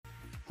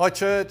Hi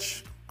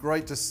church,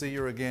 great to see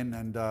you again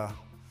and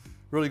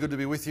really good to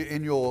be with you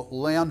in your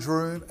lounge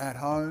room at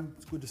home.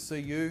 It's good to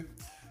see you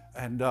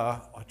and I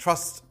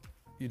trust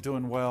you're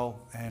doing well,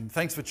 and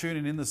thanks for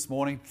tuning in this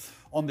morning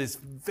on this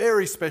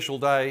very special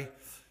day,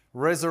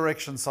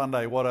 Resurrection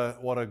Sunday. What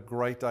a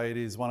great day it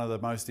is, one of the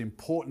most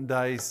important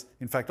days.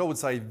 In fact, I would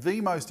say the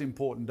most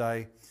important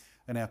day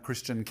in our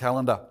Christian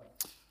calendar.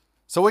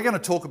 So we're going to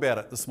talk about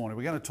it this morning.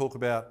 We're going to talk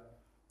about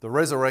the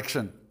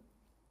resurrection.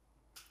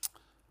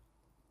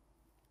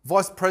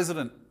 Vice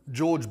President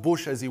George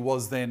Bush, as he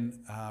was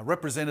then,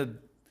 represented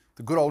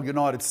the good old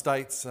United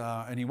States,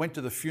 and he went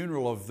to the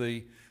funeral of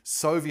the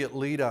Soviet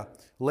leader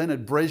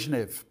Leonid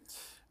Brezhnev,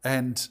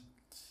 and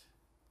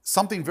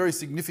something very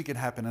significant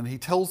happened, and he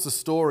tells the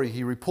story.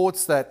 He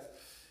reports that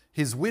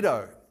his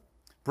widow,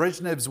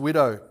 Brezhnev's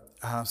widow,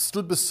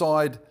 stood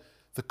beside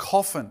the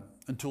coffin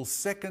until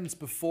seconds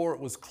before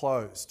it was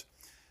closed,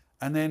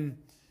 and then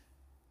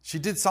she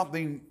did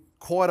something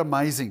quite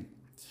amazing.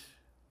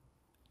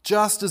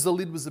 Just as the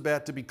lid was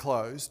about to be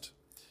closed,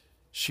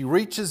 she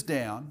reaches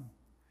down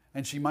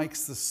and she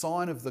makes the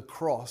sign of the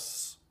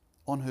cross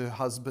on her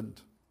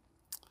husband.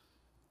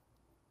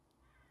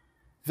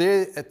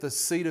 There at the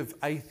seat of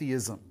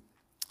atheism,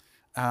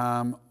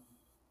 and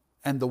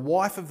the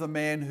wife of the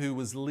man who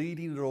was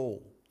leading it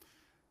all,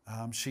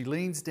 she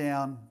leans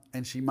down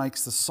and she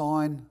makes the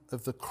sign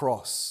of the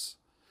cross.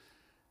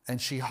 And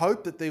she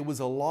hoped that there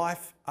was a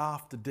life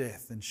after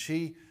death. And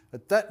she,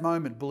 at that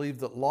moment,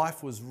 believed that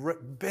life was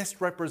best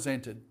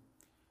represented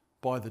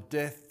by the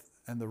death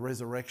and the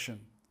resurrection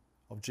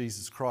of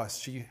Jesus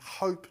Christ.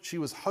 She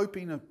was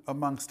hoping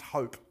amongst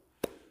hope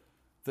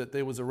that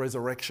there was a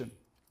resurrection.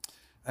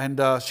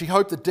 And she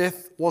hoped that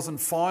death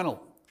wasn't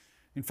final.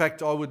 In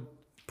fact, I would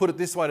put it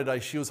this way today.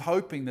 She was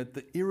hoping that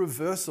the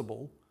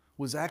irreversible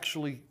was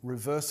actually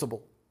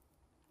reversible.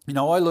 You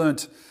know, I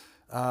learnt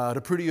at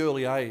a pretty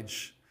early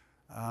age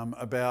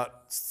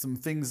about some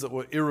things that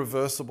were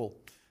irreversible.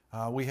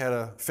 We had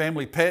a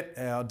family pet,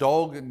 our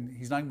dog, and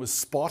his name was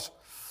Spot.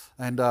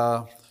 And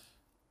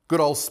good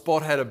old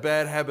Spot had a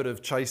bad habit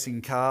of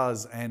chasing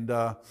cars. And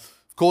of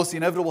course, the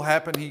inevitable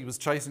happened. He was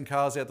chasing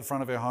cars out the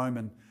front of our home.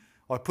 And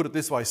I put it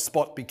this way,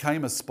 Spot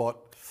became a Spot.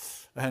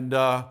 And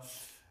I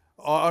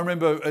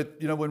remember,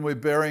 when we're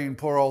burying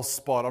poor old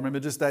Spot, I remember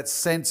just that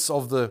sense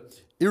of the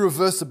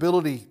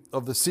irreversibility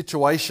of the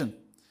situation.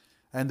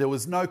 And there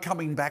was no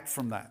coming back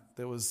from that.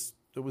 It was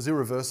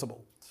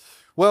irreversible.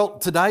 Well,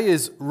 today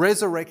is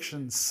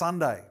Resurrection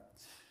Sunday,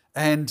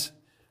 and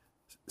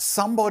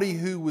somebody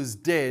who was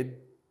dead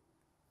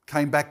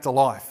came back to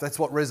life. That's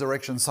what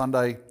Resurrection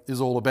Sunday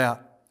is all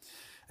about.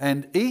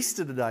 And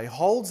Easter today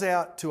holds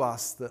out to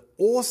us the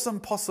awesome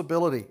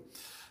possibility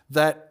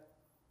that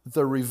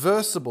the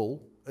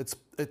reversible,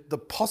 the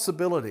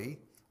possibility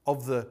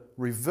of the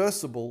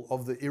reversible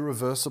of the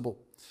irreversible.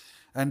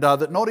 And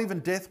that not even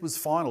death was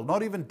final,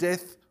 not even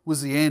death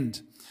was the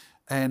end.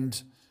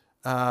 And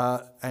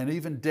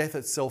even death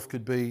itself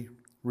could be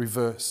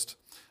reversed.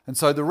 And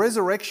so the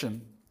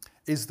resurrection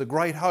is the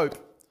great hope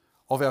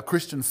of our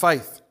Christian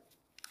faith.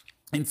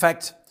 In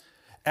fact,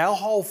 our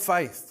whole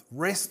faith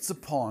rests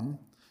upon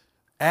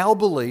our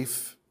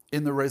belief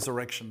in the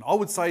resurrection. I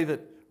would say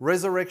that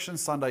Resurrection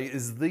Sunday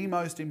is the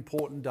most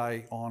important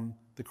day on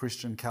the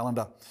Christian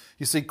calendar.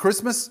 You see,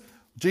 Christmas,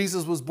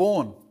 Jesus was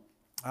born.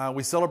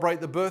 We celebrate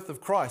the birth of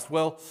Christ.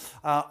 Well,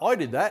 I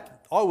did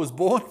that. I was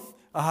born.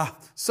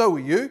 So were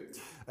you.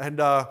 And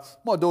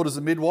my daughter's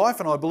a midwife,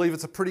 and I believe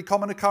it's a pretty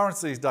common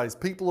occurrence these days.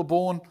 People are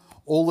born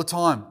all the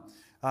time.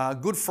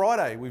 Good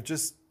Friday, we've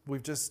just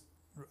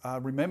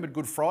remembered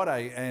Good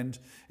Friday, and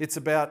it's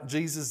about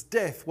Jesus'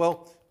 death.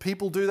 Well,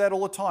 people do that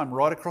all the time,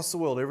 right across the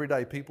world. Every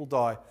day people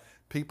die.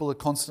 People are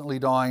constantly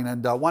dying,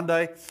 and one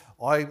day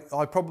I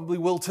probably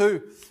will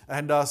too.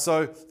 And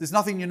so there's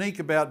nothing unique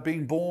about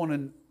being born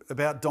and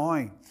about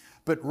dying.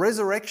 But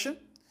Resurrection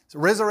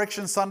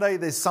Sunday,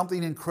 there's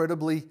something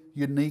incredibly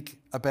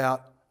unique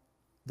about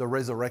the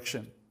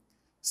resurrection.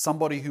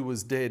 Somebody who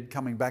was dead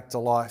coming back to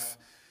life.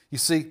 You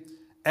see,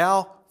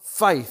 our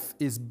faith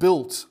is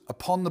built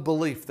upon the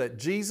belief that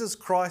Jesus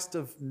Christ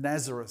of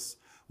Nazareth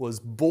was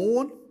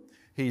born,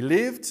 he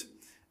lived,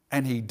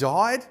 and he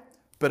died,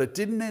 but it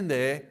didn't end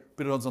there,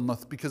 but it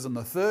was because on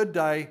the third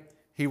day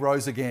he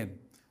rose again.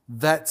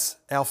 That's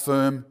our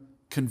firm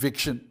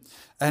conviction.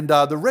 And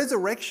the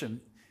resurrection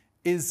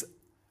is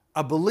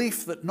a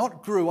belief that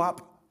not grew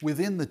up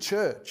within the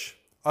church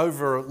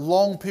over a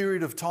long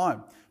period of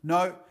time.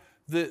 No,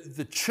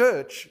 the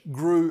church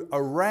grew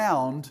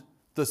around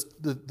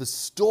the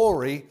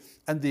story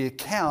and the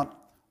account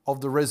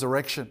of the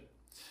resurrection.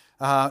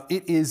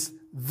 It is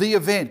the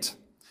event.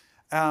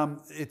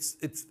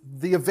 It's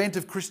the event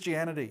of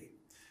Christianity.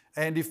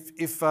 And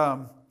if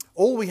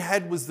all we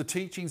had was the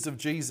teachings of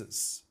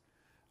Jesus,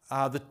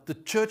 the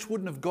church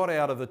wouldn't have got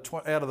out of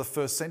the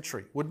first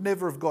century, would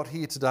never have got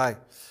here today.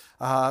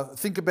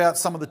 Think about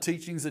some of the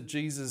teachings that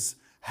Jesus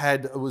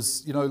had. It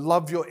was,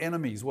 love your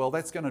enemies. Well,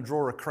 that's going to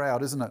draw a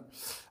crowd, isn't it?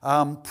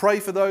 Pray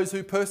for those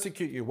who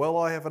persecute you. Well,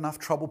 I have enough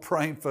trouble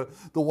praying for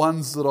the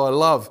ones that I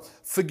love.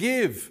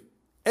 Forgive.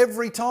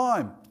 Every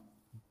time.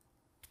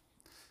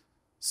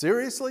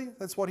 Seriously?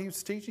 That's what he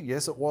was teaching?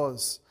 Yes, it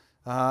was.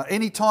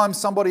 Anytime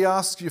somebody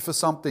asks you for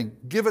something,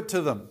 give it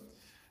to them.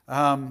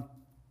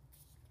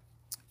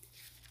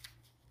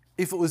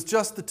 If it was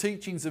just the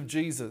teachings of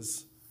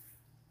Jesus,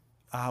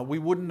 we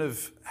wouldn't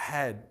have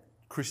had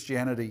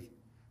Christianity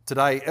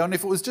today. And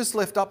if it was just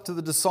left up to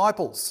the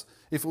disciples,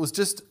 if it was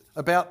just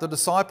about the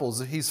disciples,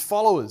 his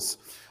followers,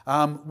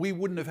 we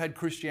wouldn't have had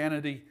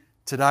Christianity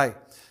today.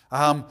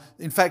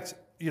 In fact,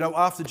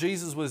 after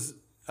Jesus was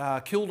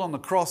killed on the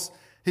cross,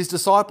 his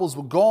disciples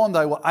were gone.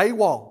 They were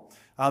AWOL.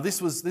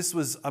 This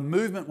was a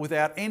movement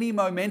without any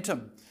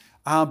momentum.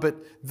 But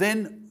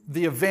then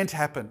the event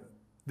happened.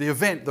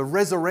 The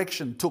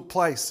resurrection took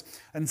place.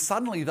 And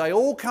suddenly they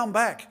all come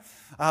back.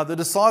 The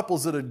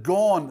disciples that had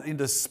gone in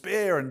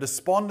despair and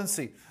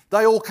despondency,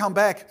 they all come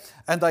back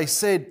and they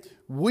said,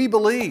 we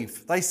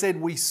believe. They said,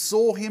 we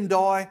saw him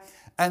die,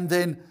 and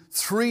then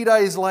 3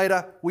 days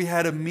later we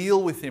had a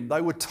meal with him.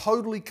 They were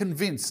totally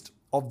convinced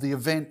of the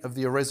event of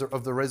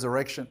the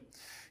resurrection.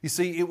 You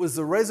see, it was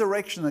the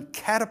resurrection that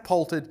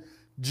catapulted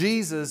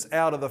Jesus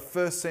out of the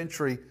first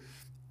century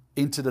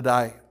into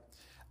today.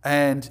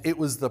 And it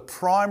was the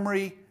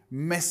primary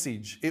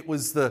message. It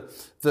was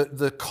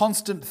the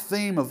constant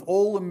theme of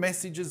all the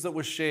messages that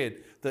were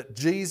shared, that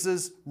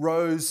Jesus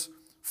rose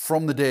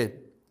from the dead.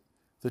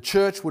 The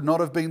church would not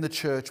have been the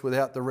church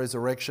without the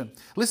resurrection.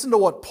 Listen to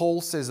what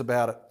Paul says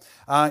about it.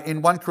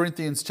 In 1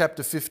 Corinthians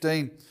chapter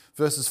 15,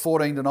 verses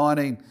 14 to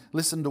 19,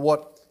 listen to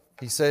what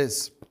he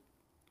says.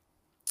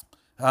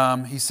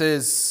 He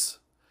says,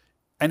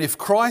 and if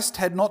Christ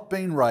had not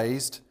been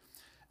raised,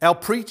 our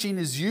preaching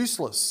is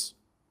useless,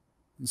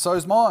 and so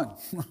is mine,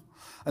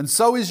 and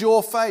so is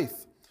your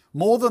faith.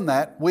 More than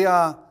that, we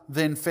are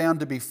then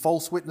found to be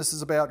false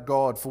witnesses about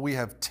God, for we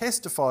have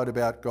testified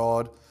about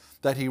God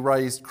that he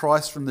raised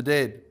Christ from the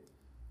dead.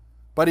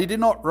 But he did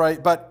not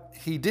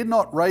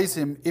raise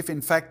him if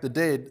in fact the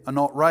dead are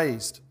not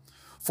raised.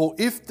 For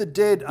if the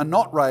dead are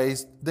not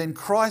raised, then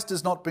Christ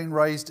has not been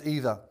raised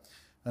either.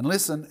 And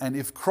listen, and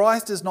if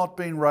Christ has not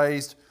been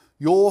raised,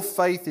 your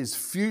faith is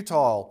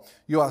futile.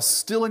 You are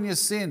still in your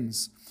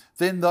sins.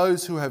 Then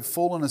those who have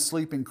fallen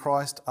asleep in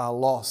Christ are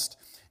lost.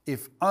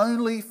 If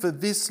only for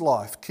this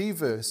life, key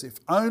verse, if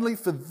only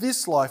for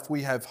this life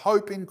we have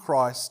hope in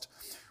Christ,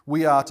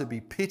 we are to be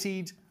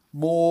pitied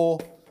more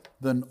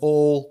than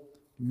all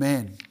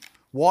men.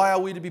 Why are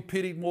we to be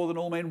pitied more than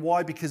all men?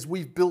 Why? Because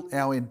we've built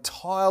our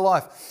entire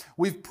life.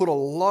 We've put a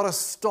lot of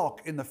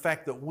stock in the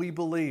fact that we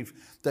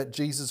believe that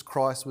Jesus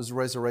Christ was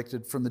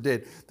resurrected from the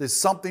dead. There's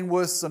something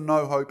worse than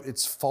no hope.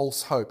 It's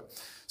false hope.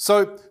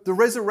 So the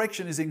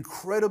resurrection is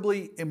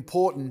incredibly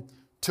important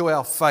to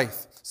our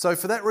faith. So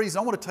for that reason,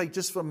 I want to take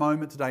just for a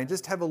moment today and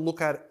just have a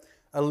look at it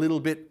a little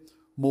bit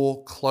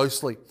more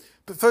closely.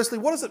 But firstly,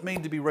 what does it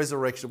mean to be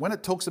resurrection? When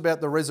it talks about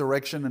the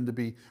resurrection and to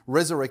be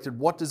resurrected,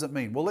 what does it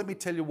mean? Well, let me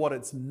tell you what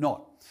it's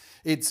not.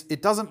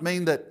 It doesn't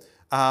mean that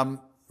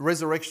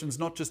resurrection is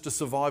not just a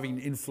surviving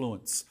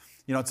influence.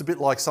 It's a bit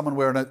like someone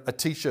wearing a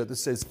t-shirt that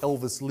says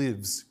Elvis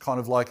lives, kind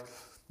of like,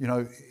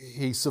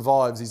 he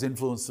survives, his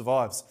influence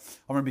survives.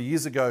 I remember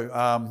years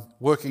ago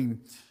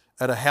working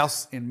at a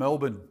house in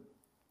Melbourne,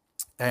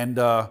 and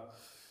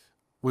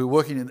we were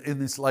working in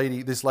this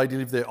lady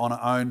lived there on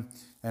her own,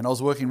 and I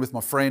was working with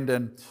my friend,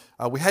 and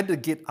we had to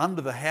get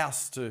under the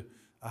house to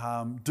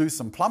do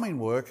some plumbing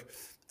work,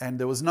 and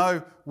there was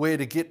nowhere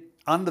to get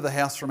under the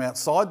house from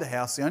outside the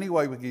house. The only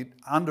way we could get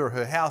under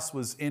her house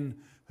was in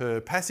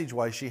her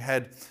passageway. She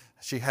had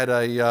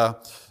a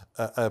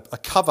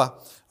cover.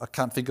 I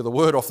can't think of the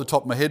word off the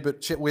top of my head,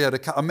 but we had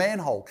a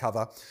manhole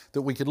cover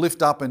that we could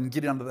lift up and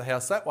get under the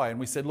house that way. And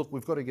we said, look,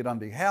 we've got to get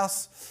under your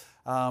house.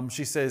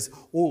 She says,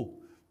 oh,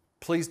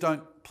 please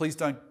don't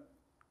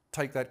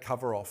take that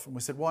cover off. And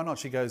we said, why not?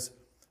 She goes,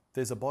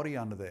 there's a body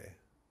under there.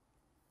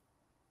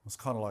 It was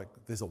kind of like,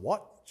 there's a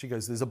what? She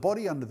goes, there's a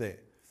body under there.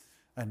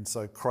 And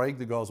so Craig,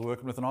 the guy I was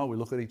working with, and I, we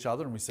look at each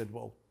other and we said,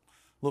 well,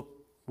 look,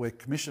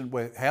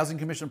 we're housing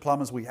commission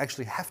plumbers. We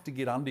actually have to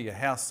get under your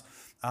house.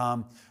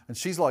 And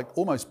she's like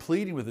almost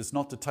pleading with us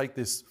not to take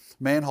this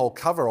manhole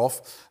cover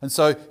off. And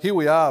so here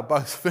we are,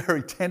 both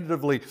very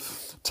tentatively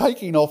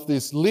taking off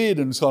this lid,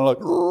 and it's kind of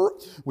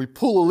like, we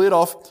pull the lid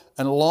off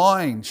and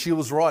lying. She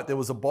was right, there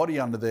was a body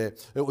under there.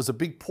 It was a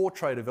big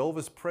portrait of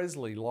Elvis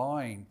Presley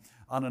lying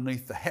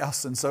underneath the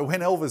house. And so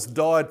when Elvis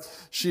died,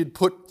 she'd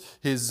put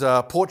his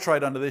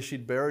portrait under there.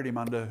 She'd buried him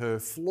under her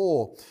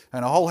floor,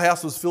 and her whole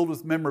house was filled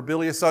with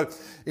memorabilia. So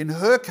in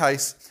her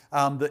case,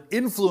 the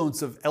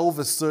influence of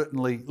Elvis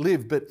certainly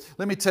lived. But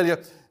let me tell you,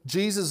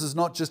 Jesus is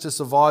not just a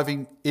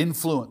surviving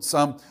influence,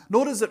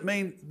 nor does it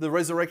mean the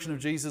resurrection of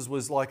Jesus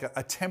was like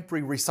a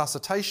temporary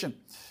resuscitation.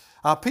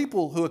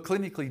 People who are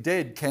clinically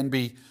dead can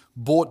be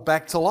brought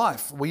back to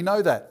life. We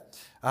know that.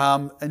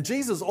 And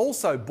Jesus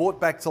also brought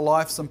back to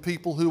life some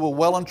people who were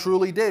well and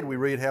truly dead. We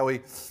read how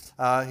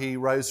he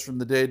rose from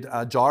the dead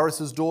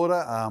Jairus'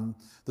 daughter,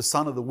 the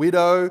son of the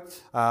widow,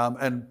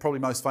 and probably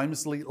most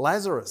famously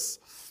Lazarus.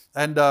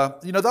 And,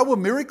 they were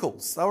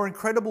miracles. They were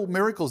incredible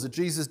miracles that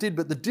Jesus did.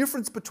 But the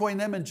difference between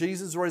them and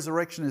Jesus'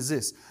 resurrection is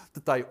this,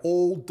 that they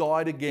all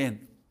died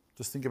again.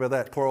 Just think about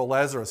that. Poor old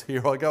Lazarus,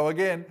 here I go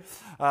again.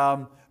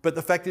 But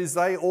the fact is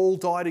they all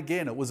died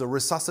again. It was a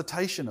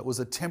resuscitation. It was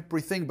a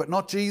temporary thing, but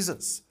not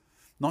Jesus.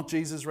 Not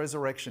Jesus'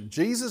 resurrection.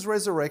 Jesus'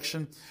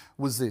 resurrection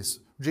was this.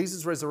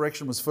 Jesus'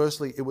 resurrection was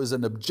firstly, it was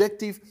an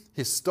objective,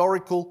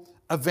 historical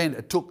event.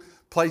 It took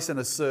place in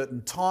a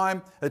certain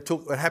time. It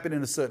happened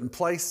in a certain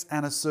place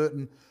and a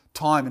certain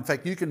time. In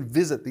fact, you can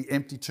visit the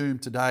empty tomb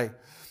today.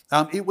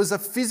 It was a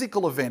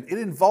physical event. It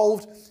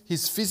involved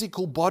his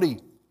physical body.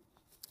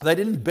 They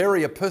didn't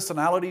bury a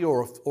personality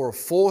or a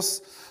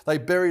force. They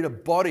buried a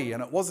body,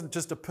 and it wasn't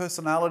just a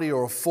personality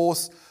or a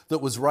force that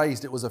was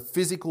raised. It was a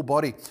physical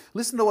body.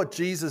 Listen to what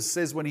Jesus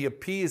says when he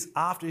appears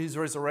after his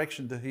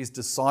resurrection to his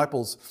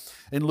disciples.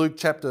 In Luke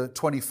chapter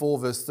 24,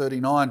 verse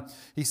 39,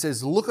 he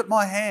says, "Look at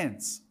my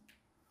hands.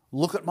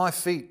 Look at my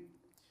feet.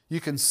 You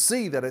can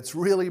see that it's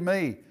really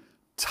me.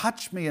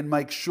 Touch me and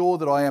make sure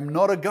that I am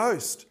not a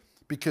ghost,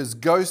 because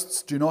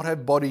ghosts do not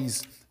have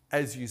bodies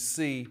as you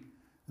see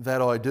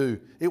that I do."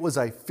 It was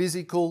a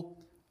physical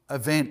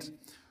event.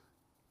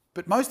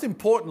 But most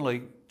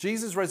importantly,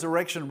 Jesus'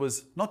 resurrection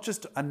was not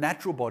just a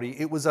natural body,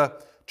 it was a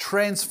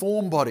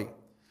transformed body.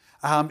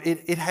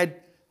 It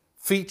had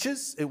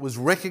features, it was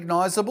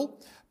recognizable,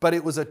 but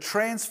it was a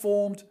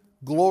transformed,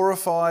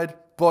 glorified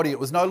body. It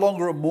was no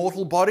longer a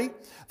mortal body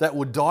that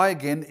would die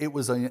again. It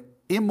was an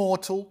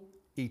immortal,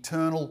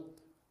 eternal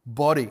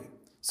body.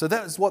 So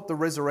that is what the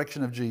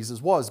resurrection of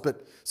Jesus was.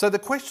 So the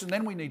question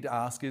then we need to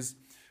ask is,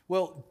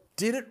 well,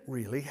 did it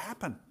really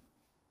happen?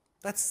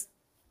 That's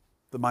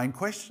the main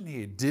question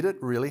here. Did it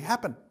really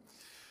happen?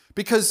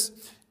 Because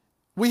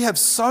we have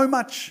so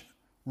much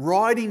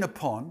riding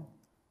upon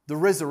the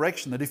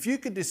resurrection that if you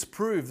could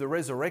disprove the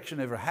resurrection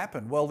ever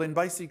happened, well, then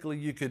basically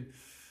you could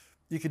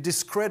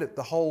discredit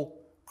the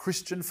whole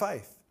Christian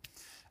faith.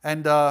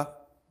 And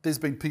there's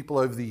been people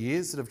over the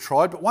years that have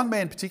tried, but one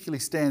man particularly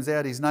stands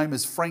out. His name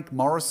is Frank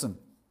Morrison.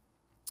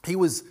 He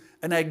was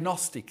an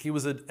agnostic. He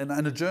was a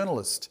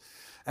journalist.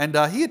 And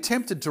he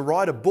attempted to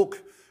write a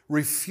book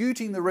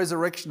refuting the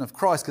resurrection of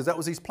Christ, because that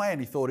was his plan.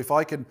 He thought, if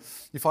I can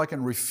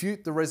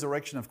refute the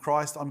resurrection of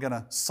Christ, I'm going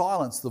to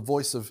silence the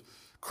voice of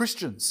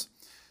Christians.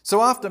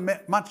 So after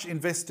much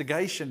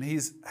investigation,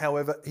 his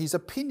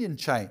opinion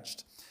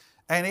changed.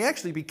 And he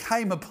actually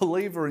became a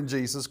believer in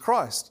Jesus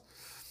Christ.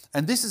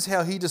 And this is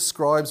how he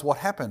describes what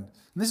happened.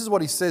 And this is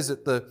what he says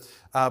at the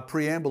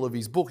preamble of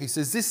his book. He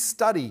says, "This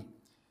study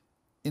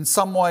in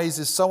some ways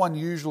is so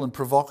unusual and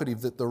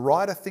provocative that the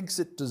writer thinks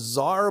it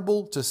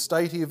desirable to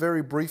state here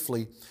very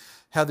briefly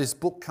how this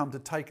book come to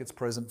take its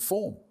present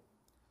form.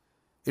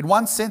 In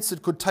one sense,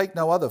 it could take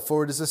no other,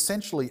 for it is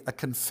essentially a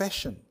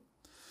confession,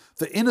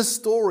 the inner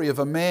story of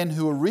a man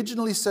who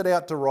originally set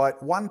out to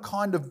write one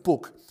kind of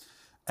book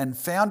and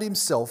found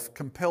himself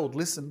compelled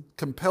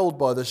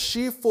by the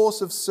sheer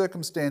force of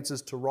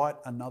circumstances to write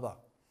another.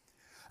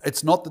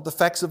 It's not that the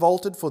facts have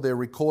altered, for they're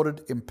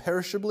recorded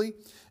imperishably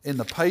in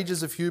the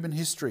pages of human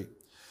history,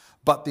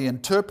 but the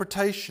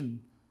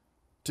interpretation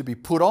to be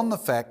put on the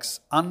facts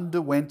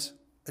underwent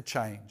a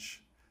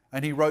change."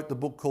 And he wrote the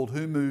book called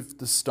Who Moved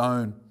the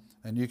Stone?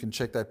 And you can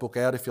check that book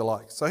out if you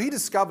like. So he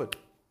discovered,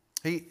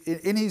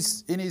 in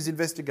his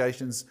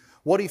investigations,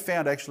 what he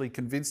found actually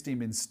convinced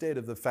him instead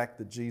of the fact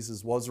that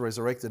Jesus was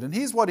resurrected. And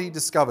here's what he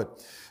discovered.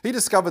 He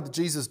discovered that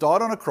Jesus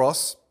died on a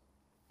cross,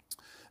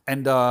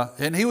 and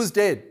he was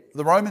dead.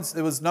 The Romans,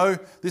 he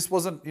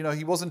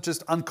wasn't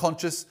just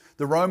unconscious.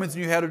 The Romans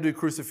knew how to do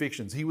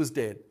crucifixions. He was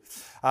dead.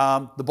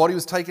 The body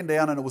was taken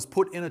down and it was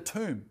put in a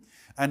tomb.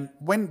 And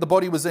when the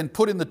body was then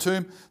put in the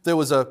tomb, there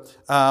was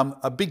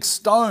a big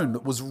stone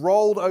that was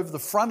rolled over the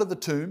front of the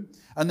tomb.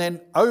 And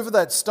then over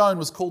that stone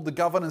was called the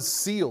governor's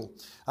seal,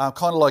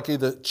 kind of like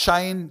either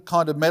chain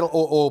kind of metal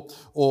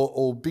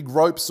or big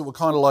ropes that were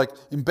kind of like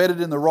embedded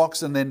in the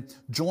rocks and then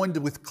joined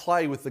with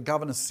clay with the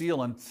governor's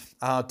seal. And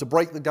to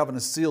break the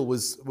governor's seal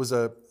was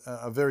a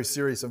very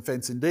serious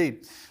offence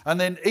indeed. And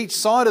then each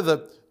side of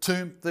the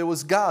tomb there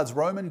was guards,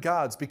 Roman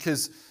guards,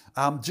 because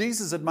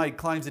Jesus had made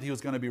claims that he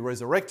was going to be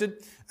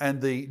resurrected,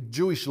 and the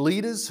Jewish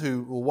leaders,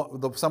 who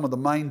were some of the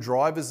main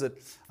drivers that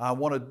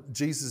wanted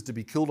Jesus to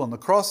be killed on the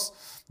cross,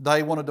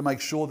 they wanted to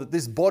make sure that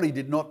this body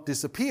did not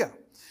disappear.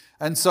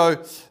 And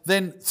so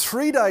then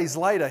 3 days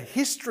later,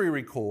 history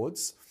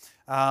records,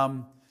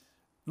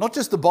 not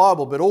just the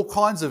Bible, but all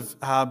kinds of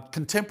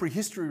contemporary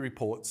history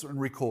reports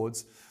and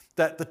records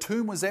that the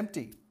tomb was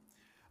empty.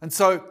 And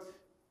so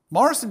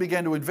Morrison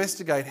began to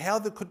investigate how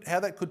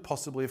that could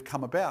possibly have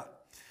come about.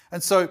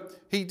 And so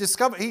he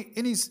discovered,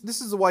 this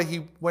is the way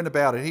he went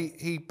about it.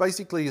 He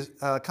basically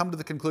come to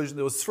the conclusion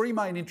there was three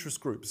main interest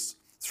groups,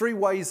 three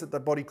ways that the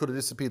body could have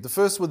disappeared. The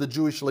first were the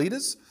Jewish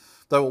leaders.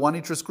 They were one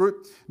interest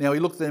group. Now he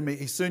looked at them,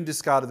 he soon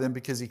discarded them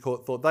because he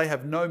thought they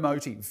have no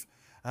motive.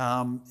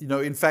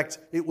 In fact,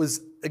 it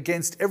was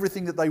against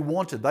everything that they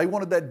wanted. They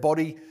wanted that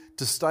body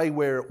to stay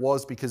where it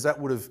was because that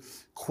would have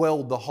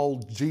quelled the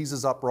whole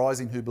Jesus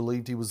uprising who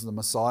believed he was the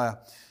Messiah.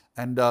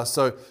 And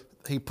so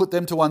he put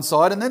them to one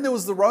side. And then there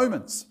was the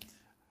Romans.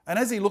 And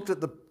as he looked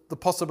at the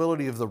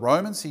possibility of the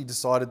Romans, he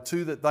decided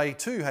too that they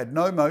too had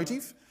no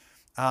motive.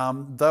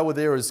 They were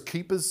there as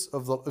keepers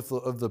of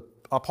the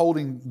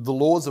upholding the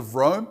laws of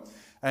Rome.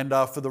 And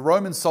for the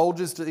Roman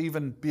soldiers to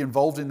even be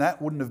involved in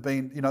that wouldn't have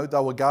been, they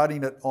were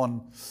guarding it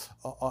on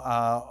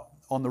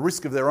the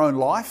risk of their own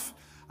life.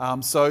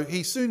 So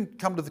he soon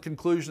come to the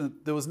conclusion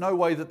that there was no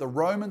way that the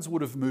Romans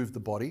would have moved the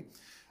body.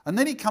 And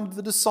then he come to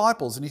the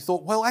disciples and he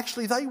thought, well,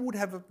 actually they would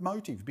have a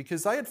motive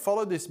because they had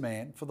followed this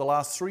man for the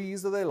last 3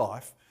 years of their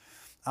life.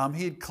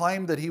 He had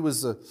claimed that he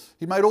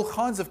made all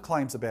kinds of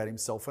claims about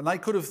himself, and they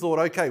could have thought,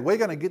 okay, we're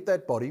going to get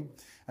that body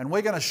and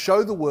we're going to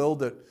show the world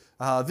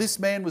that this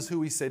man was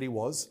who he said he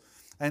was.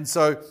 And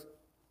so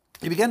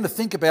he began to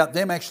think about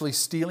them actually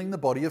stealing the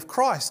body of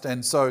Christ.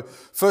 And so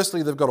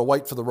firstly, they've got to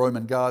wait for the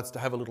Roman guards to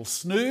have a little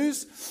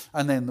snooze.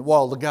 And then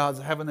while the guards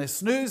are having their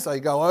snooze,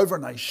 they go over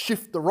and they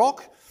shift the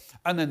rock.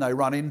 And then they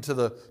run into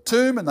the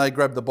tomb and they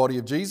grab the body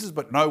of Jesus.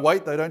 But no,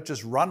 wait, they don't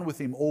just run with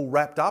him all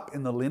wrapped up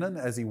in the linen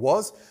as he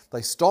was.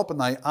 They stop and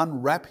they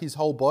unwrap his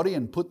whole body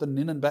and put the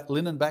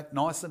linen back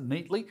nice and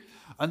neatly.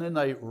 And then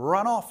they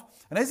run off.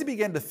 And as he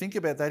began to think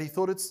about that, he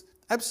thought it's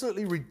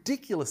absolutely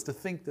ridiculous to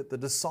think that the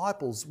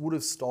disciples would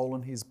have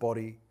stolen his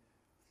body.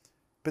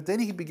 But then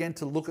he began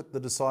to look at the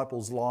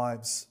disciples'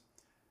 lives.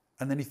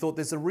 And then he thought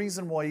there's a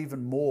reason why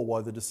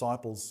the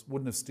disciples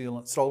wouldn't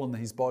have stolen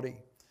his body.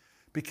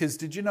 Because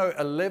did you know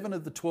 11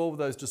 of the 12 of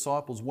those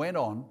disciples went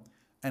on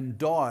and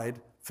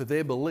died for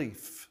their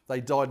belief.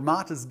 They died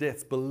martyrs'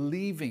 death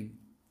believing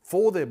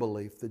for their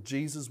belief that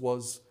Jesus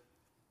was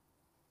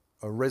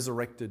a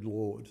resurrected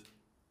Lord.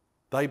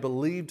 They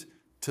believed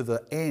to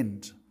the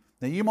end.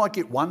 Now you might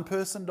get one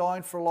person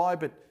dying for a lie,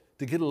 but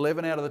to get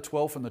 11 out of the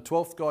 12, and the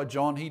 12th guy,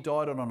 John, he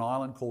died on an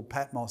island called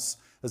Patmos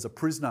as a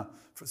prisoner.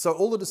 So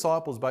all the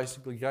disciples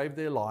basically gave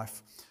their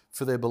life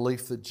for their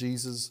belief that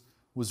Jesus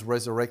was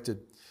resurrected.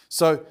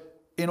 So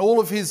in all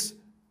of his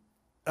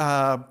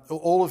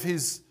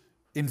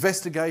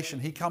investigation,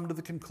 he come to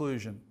the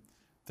conclusion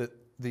that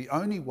the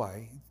only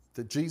way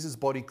that Jesus'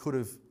 body could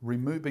have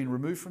been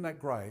removed from that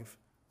grave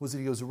was that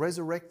he was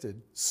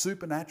resurrected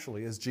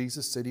supernaturally as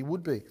Jesus said he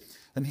would be.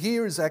 And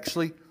here is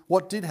actually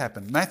what did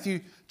happen.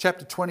 Matthew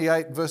chapter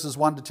 28 verses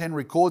 1 to 10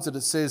 records it.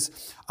 It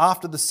says,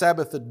 after the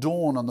Sabbath at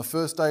dawn on the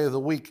first day of the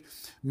week,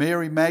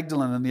 Mary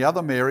Magdalene and the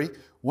other Mary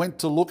went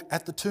to look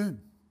at the tomb.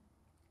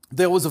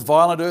 There was a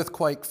violent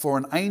earthquake, for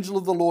an angel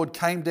of the Lord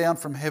came down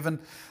from heaven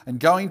and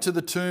going to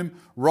the tomb,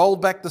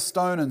 rolled back the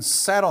stone and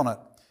sat on it.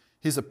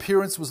 His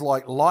appearance was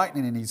like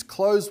lightning and his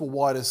clothes were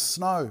white as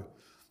snow.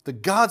 The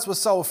guards were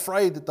so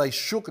afraid that they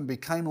shook and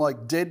became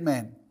like dead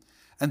men.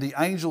 And the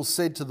angel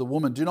said to the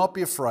woman, do not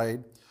be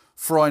afraid,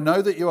 for I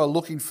know that you are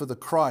looking for the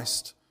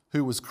Christ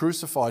who was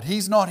crucified.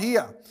 He's not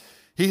here.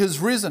 He has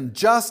risen,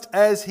 just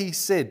as he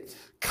said.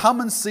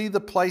 Come and see the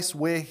place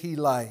where he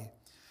lay.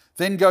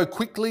 Then go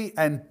quickly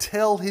and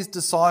tell his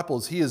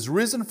disciples, he has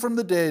risen from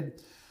the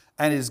dead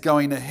and is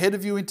going ahead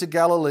of you into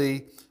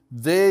Galilee.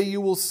 There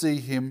you will see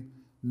him.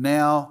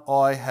 Now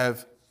I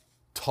have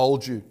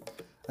told you.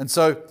 And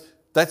so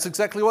that's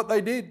exactly what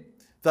they did.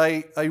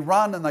 They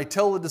run and they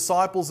tell the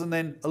disciples, and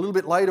then a little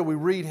bit later we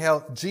read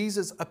how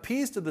Jesus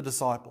appears to the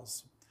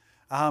disciples.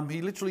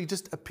 He literally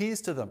just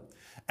appears to them.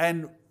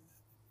 And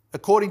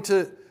according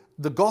to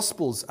the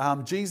Gospels,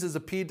 Jesus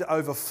appeared to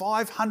over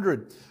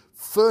 500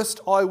 first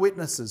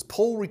eyewitnesses.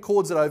 Paul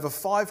records that over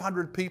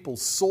 500 people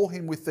saw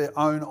him with their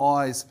own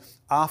eyes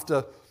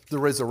after the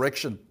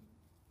resurrection.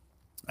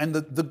 And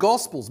the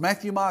Gospels,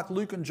 Matthew, Mark,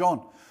 Luke and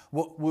John,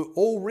 were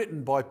all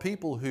written by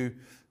people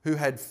who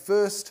had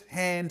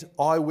first-hand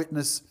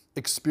eyewitness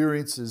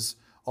experiences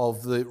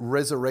of the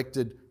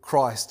resurrected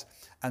Christ.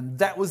 And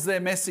that was their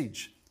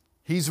message.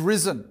 He's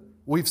risen.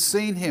 We've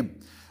seen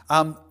him.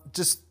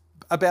 Just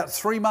about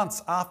 3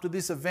 months after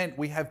this event,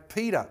 we have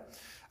Peter,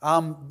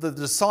 the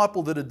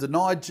disciple that had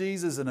denied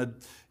Jesus and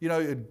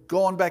had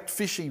gone back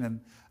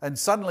fishing, and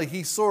suddenly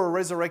he saw a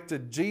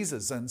resurrected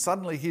Jesus, and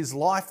suddenly his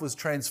life was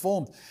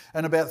transformed.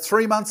 And about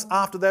 3 months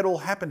after that all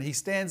happened, he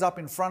stands up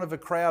in front of a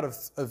crowd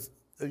of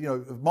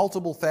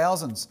multiple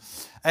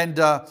thousands, and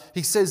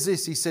he says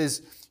this. He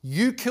says,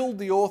 "You killed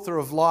the author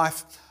of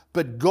life,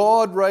 but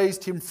God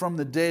raised him from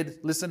the dead.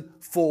 Listen,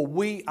 for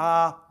we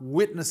are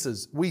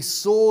witnesses. We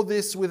saw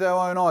this with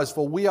our own eyes,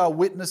 for we are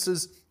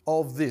witnesses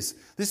of this."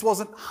 This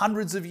wasn't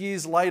hundreds of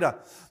years later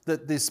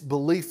that this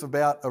belief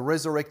about a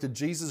resurrected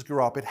Jesus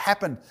grew up. It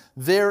happened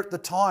there at the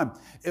time.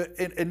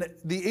 And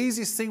the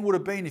easiest thing would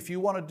have been, if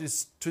you wanted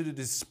to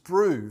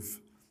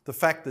disprove the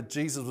fact that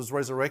Jesus was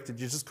resurrected,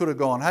 you just could have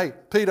gone, "Hey,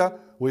 Peter,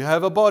 we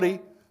have a body."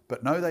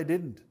 But no, they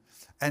didn't.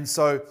 And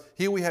so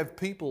here we have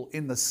people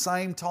in the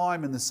same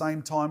time, in the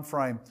same time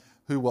frame,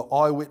 who were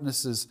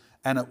eyewitnesses.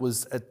 And it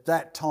was at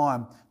that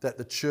time that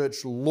the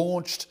church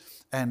launched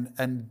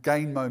and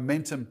gained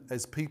momentum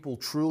as people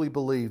truly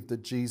believed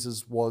that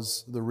Jesus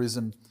was the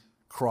risen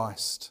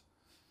Christ.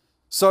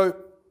 So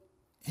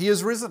he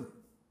is risen.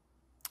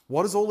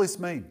 What does all this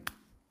mean?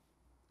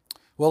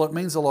 Well, it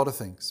means a lot of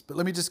things, but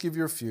let me just give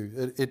you a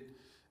few.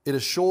 It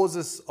assures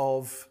us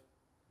of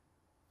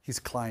his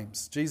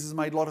claims. Jesus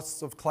made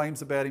lots of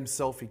claims about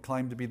himself. He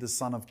claimed to be the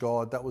Son of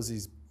God. That was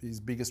his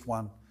biggest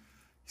one.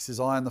 He says,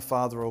 I and the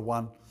Father are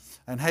one.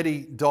 And had he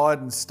died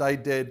and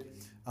stayed dead,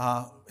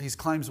 his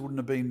claims wouldn't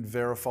have been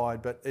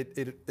verified, but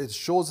it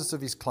assures us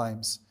of his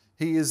claims.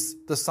 He is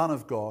the Son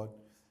of God.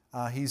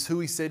 He's who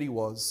he said he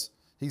was.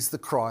 He's the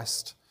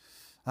Christ.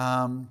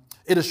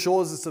 It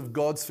assures us of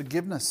God's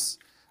forgiveness.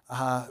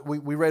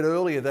 We read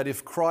earlier that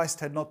if Christ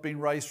had not been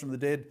raised from the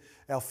dead,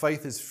 our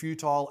faith is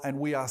futile and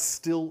we are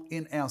still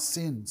in our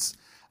sins.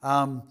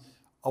 I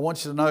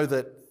want you to know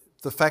that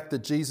the fact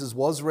that Jesus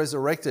was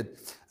resurrected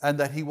and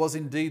that he was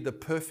indeed the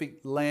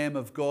perfect Lamb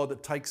of God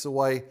that takes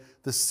away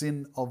the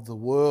sin of the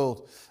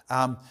world.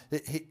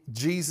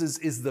 Jesus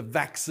is the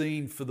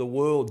vaccine for the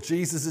world.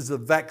 Jesus is the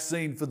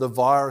vaccine for the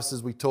virus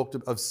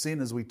of sin,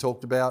 as we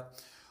talked about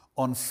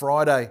on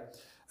Friday.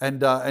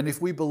 And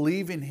if we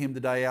believe in him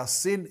today, our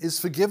sin is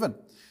forgiven.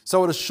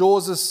 So it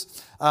assures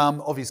us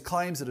of his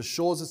claims, it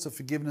assures us of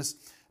forgiveness,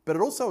 but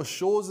it also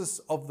assures us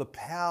of the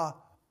power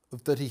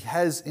that he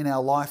has in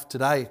our life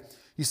today.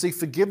 You see,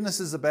 forgiveness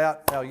is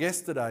about our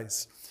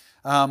yesterdays,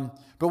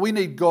 but we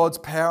need God's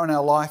power in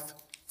our life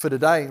for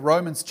today.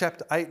 Romans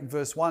chapter 8 and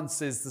verse 1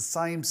 says the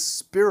same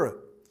Spirit,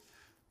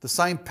 the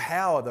same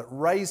power that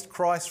raised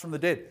Christ from the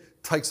dead.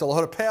 Takes a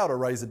lot of power to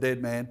raise a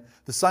dead man.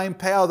 The same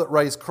power that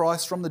raised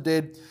Christ from the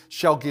dead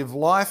shall give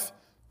life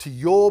to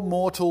your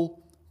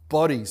mortal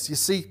bodies. You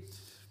see,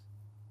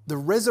 the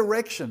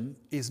resurrection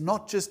is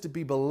not just to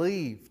be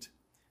believed,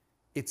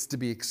 it's to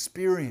be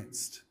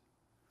experienced.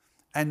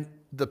 And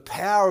the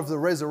power of the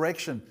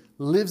resurrection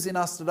lives in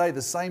us today.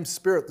 The same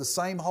Spirit, the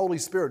same Holy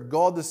Spirit,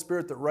 God the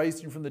Spirit that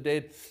raised him from the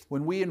dead.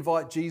 When we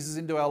invite Jesus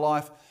into our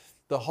life,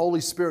 the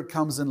Holy Spirit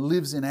comes and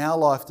lives in our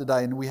life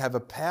today, and we have a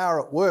power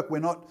at work. We're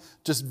not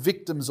just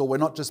victims, or we're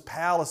not just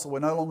powerless, or we're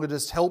no longer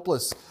just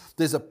helpless.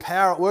 There's a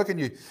power at work in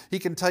you. He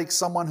can take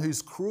someone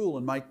who's cruel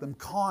and make them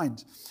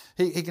kind.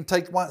 He can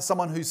take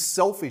someone who's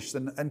selfish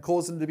and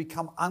cause them to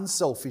become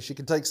unselfish. He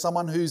can take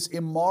someone who's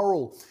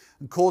immoral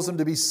and cause them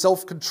to be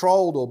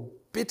self-controlled or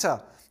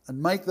bitter and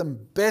make them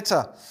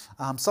better.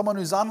 Someone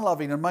who's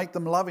unloving and make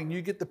them loving.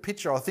 You get the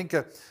picture. I think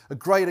a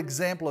great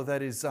example of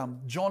that is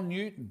John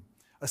Newton,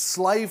 a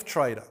slave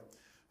trader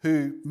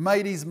who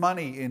made his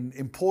money in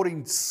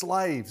importing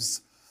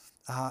slaves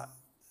out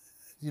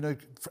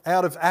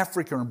of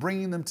Africa and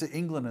bringing them to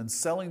England and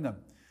selling them.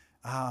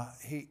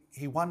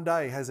 He one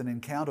day has an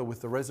encounter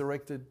with the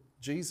resurrected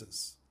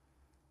Jesus.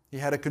 He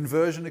had a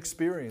conversion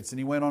experience, and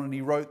he went on and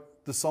he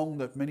wrote the song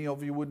that many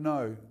of you would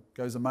know. It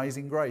goes,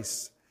 Amazing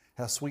Grace,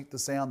 how sweet the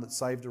sound that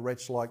saved a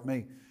wretch like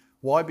me.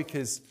 Why?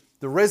 Because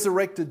the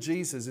resurrected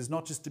Jesus is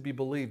not just to be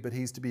believed, but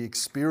he's to be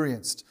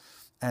experienced.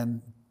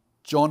 And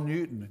John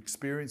Newton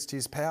experienced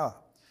his power.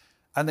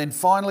 And then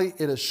finally,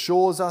 it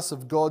assures us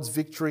of God's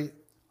victory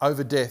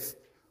over death.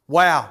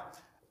 Wow,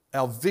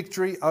 our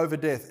victory over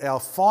death.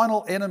 Our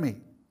final enemy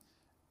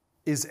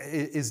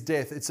is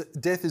death.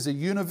 Death is a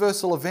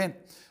universal event.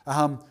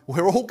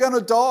 We're all going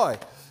to die.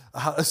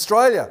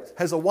 Australia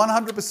has a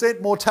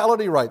 100%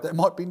 mortality rate. That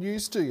might be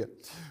news to you.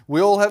 We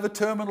all have a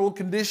terminal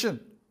condition.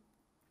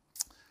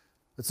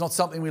 It's not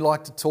something we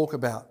like to talk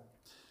about.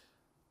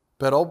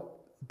 But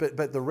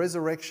the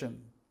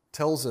resurrection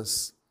tells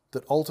us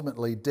that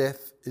ultimately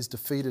death is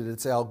defeated.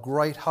 It's our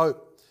great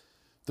hope.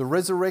 The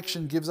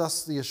resurrection gives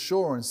us the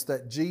assurance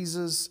that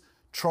Jesus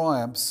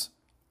triumphed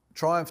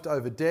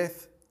over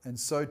death, and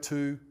so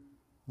too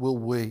will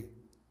we.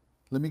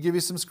 Let me give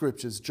you some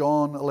scriptures.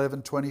 John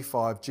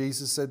 11:25,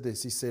 Jesus said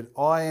this. He said,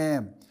 I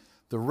am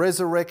the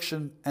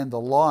resurrection and the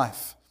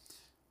life.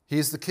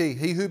 Here's the key.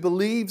 He who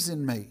believes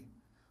in me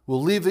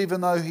will live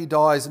even though he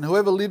dies, and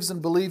whoever lives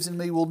and believes in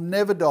me will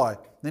never die.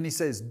 Then he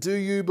says, do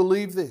you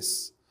believe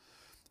this?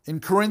 In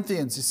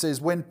Corinthians, he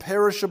says, when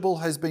perishable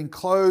has been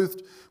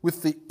clothed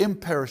with the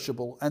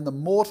imperishable and the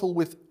mortal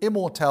with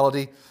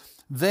immortality,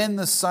 then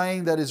the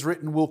saying that is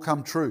written will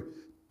come true.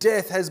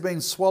 Death has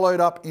been swallowed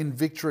up in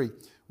victory.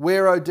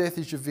 Where, O death,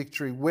 is your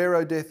victory? Where,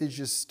 O death, is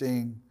your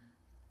sting?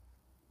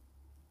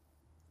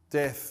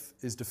 Death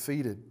is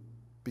defeated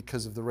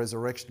because of the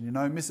resurrection. You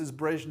know, Mrs.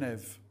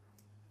 Brezhnev,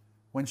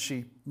 when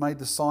she made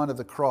the sign of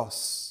the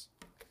cross,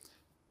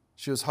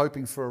 she was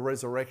hoping for a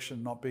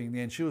resurrection not being the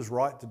end. She was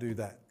right to do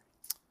that.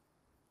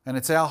 And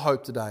it's our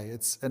hope today.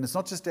 It's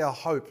not just our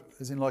hope,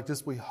 as in like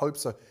just we hope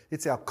so.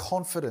 It's our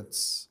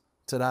confidence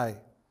today.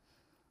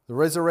 The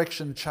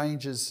resurrection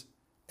changes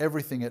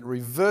everything. It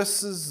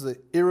reverses the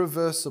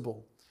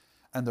irreversible.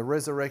 And the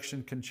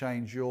resurrection can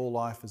change your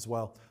life as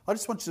well. I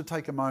just want you to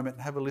take a moment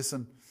and have a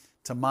listen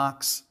to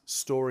Mark's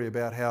story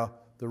about how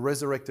the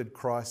resurrected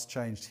Christ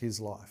changed his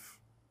life.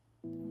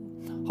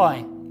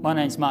 Hi, my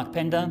name's Mark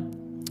Pender.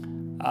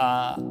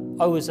 I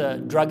was a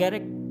drug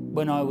addict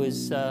when I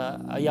was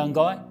a young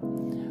guy.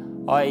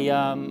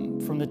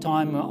 From the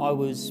time I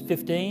was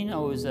 15, I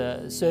was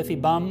a surfy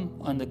bum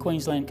on the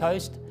Queensland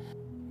coast.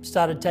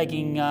 Started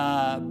taking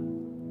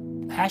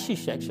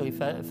hashish actually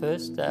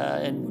first,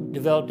 and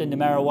developed into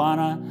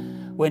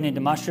marijuana, went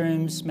into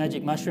mushrooms,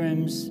 magic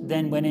mushrooms,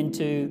 then went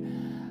into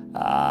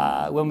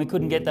When we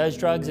couldn't get those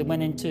drugs, it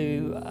went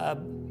into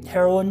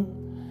heroin.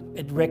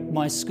 It wrecked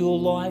my school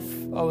life.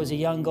 I was a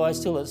young guy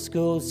still at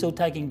school, still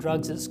taking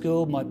drugs at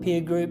school, my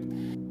peer group.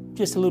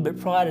 Just a little bit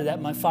prior to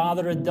that, my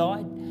father had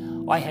died.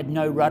 I had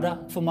no rudder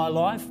for my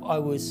life.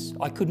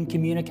 I couldn't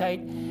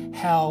communicate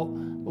how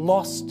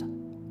lost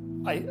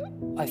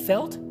I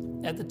felt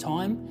at the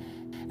time.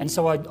 And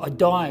so I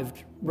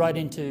dived right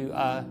into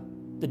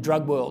the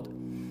drug world.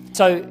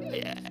 So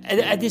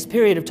at this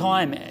period of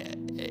time,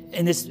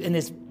 in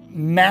this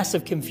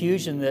massive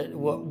confusion that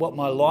what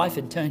my life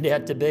had turned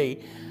out to be,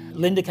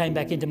 Linda came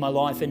back into my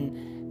life, and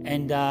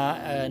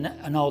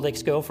an old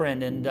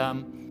ex-girlfriend,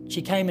 and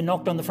she came and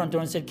knocked on the front door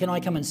and said, "Can I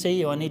come and see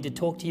you? I need to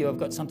talk to you. I've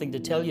got something to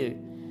tell you."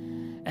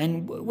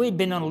 And we'd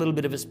been on a little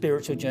bit of a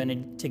spiritual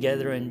journey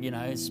together,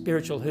 and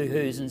spiritual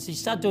hoo-hoos, and she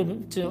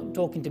started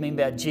talking to me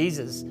about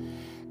Jesus.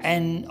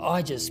 And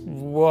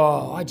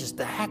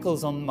the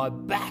hackles on my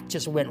back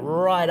just went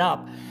right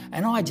up,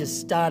 and I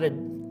just started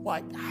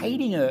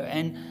hating her,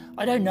 and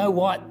I don't know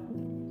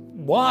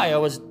why I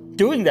was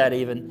doing that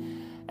even.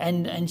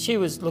 And she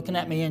was looking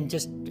at me and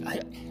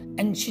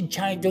she'd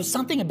changed. There was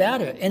something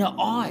about her in her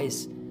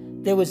eyes.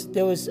 There was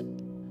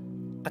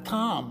a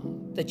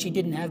calm that she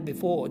didn't have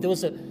before. There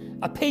was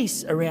a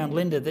peace around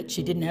Linda that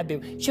she didn't have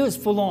before. She was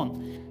full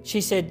on. She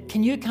said,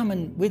 "Can you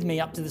come with me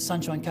up to the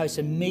Sunshine Coast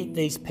and meet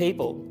these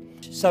people?"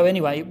 So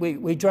anyway,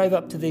 we drove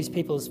up to these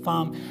people's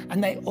farm,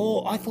 and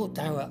I thought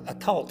they were a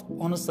cult,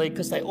 honestly,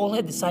 because they all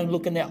had the same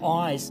look in their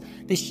eyes,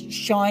 this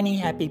shiny,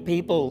 happy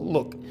people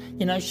look,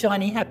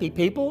 shiny, happy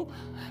people.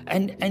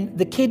 And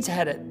the kids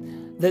had it,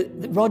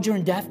 the Roger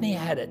and Daphne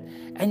had it,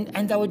 and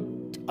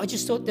I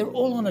just thought they're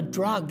all on a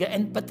drug,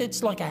 but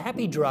it's like a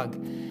happy drug,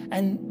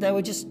 and they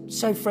were just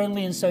so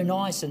friendly and so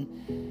nice. And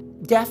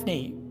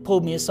Daphne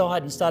pulled me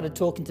aside and started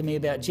talking to me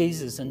about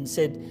Jesus and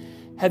said,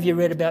 "Have you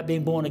read about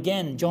being born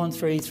again? John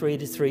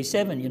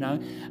 3:3-3:7,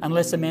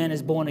 unless a man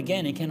is born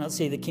again, he cannot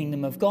see the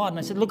kingdom of God." And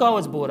I said, "Look, I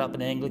was brought up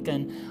in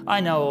Anglican. I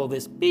know all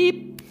this,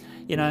 beep,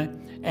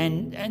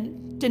 and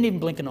didn't even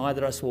blink an eye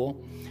that I swore."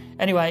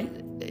 Anyway,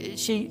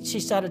 she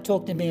started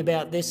talking to me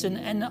about this,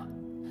 and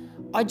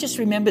I just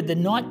remembered the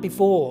night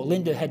before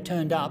Linda had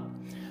turned up,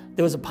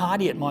 there was a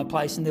party at my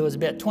place, and there was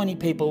about 20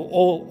 people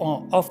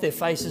all off their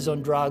faces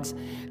on drugs,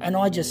 and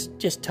I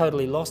just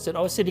totally lost it.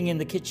 I was sitting in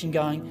the kitchen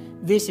going,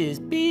 "This is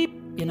beep,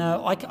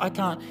 I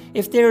can't.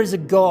 If there is a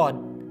God,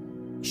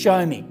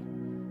 show me.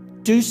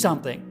 Do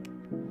something."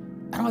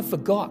 And I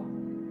forgot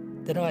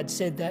that I had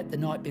said that the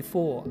night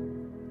before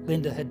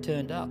Linda had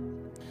turned up.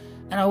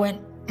 And I went,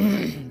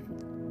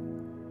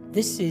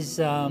 this is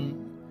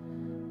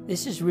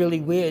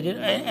really weird.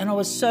 And I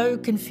was so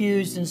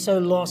confused and so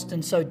lost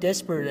and so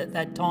desperate at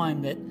that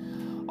time that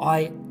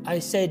I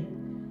said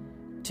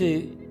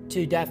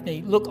to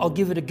Daphne, "Look, I'll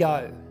give it a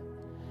go."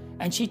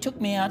 And she took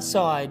me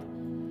outside,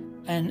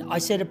 and I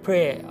said a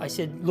prayer. I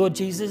said, "Lord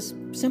Jesus,"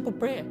 simple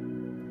prayer,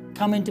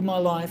 "come into my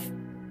life,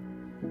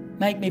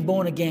 make me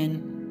born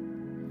again.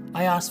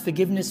 I ask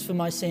forgiveness for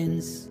my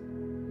sins.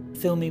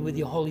 Fill me with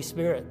your Holy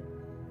Spirit."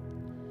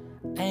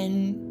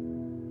 And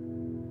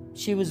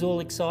she was all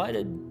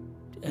excited,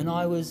 and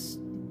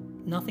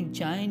nothing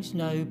changed,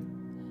 no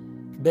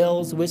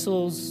bells,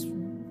 whistles,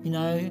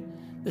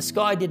 the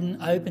sky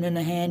didn't open and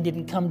a hand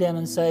didn't come down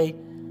and say,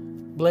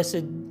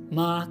 "Blessed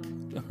Mark,"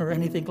 or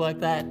anything like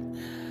that,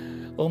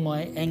 or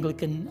my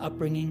Anglican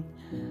upbringing.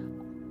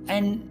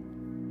 And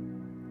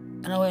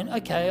I went,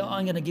 okay,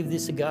 I'm going to give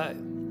this a go.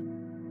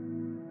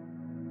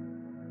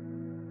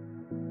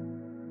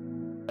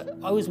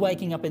 I was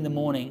waking up in the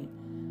morning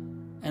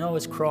and I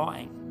was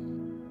crying.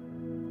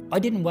 I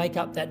didn't wake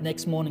up that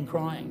next morning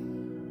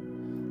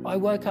crying. I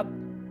woke up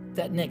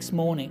that next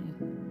morning,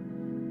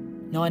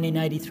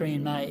 1983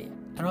 in May,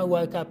 and I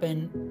woke up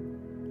and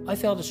I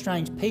felt a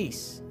strange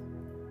peace.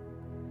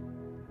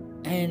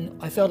 And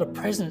I felt a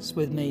presence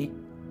with me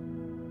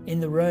in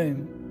the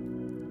room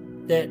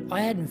that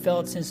I hadn't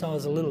felt since I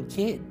was a little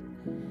kid.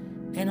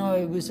 And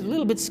I was a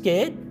little bit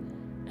scared,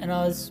 and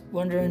I was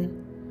wondering,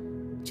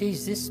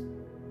 geez,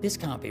 this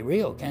can't be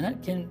real, can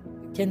it?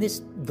 Can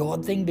this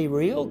God thing be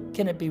real?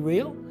 Can it be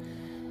real?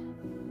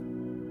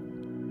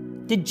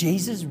 Did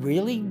Jesus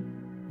really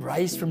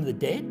rise from the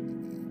dead?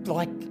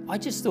 Like, I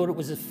just thought it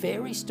was a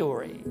fairy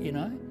story,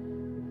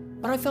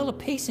 But I felt a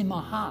peace in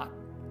my heart.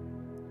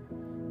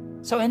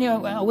 So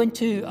anyway, I went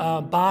to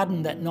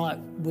Barden that night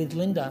with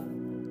Linda,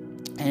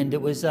 and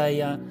it was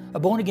a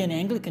born-again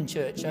Anglican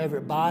church over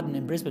at Barden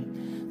in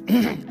Brisbane.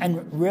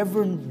 And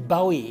Reverend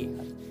Bowie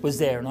was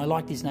there, and I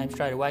liked his name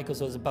straight away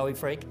because I was a Bowie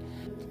freak.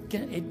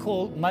 It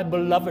called My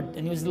Beloved,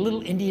 and he was a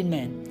little Indian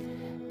man.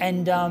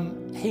 And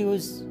he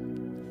was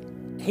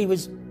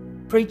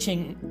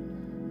preaching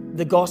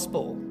the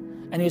gospel,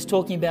 and he was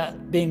talking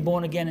about being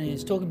born again, and he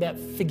was talking about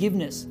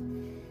forgiveness.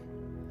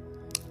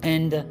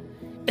 And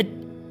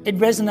it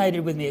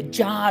resonated with me, it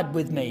jarred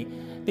with me,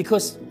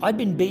 because I'd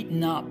been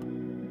beaten up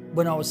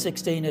when I was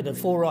 16 at a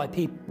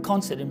 4IP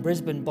concert in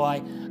Brisbane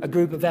by a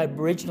group of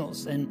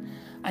Aboriginals, and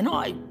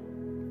I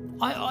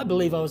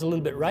believe I was a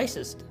little bit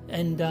racist,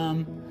 and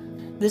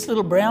this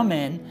little brown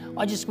man,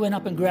 I just went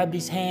up and grabbed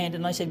his hand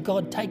and I said,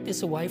 God, take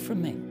this away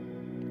from me.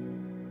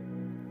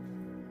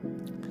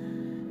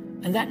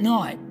 And that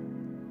night,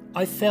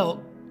 I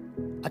felt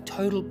a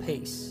total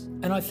peace,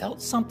 and I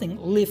felt something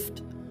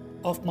lift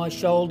off my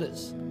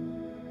shoulders.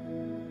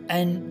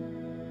 And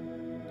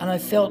I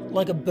felt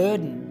like a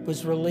burden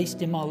was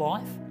released in my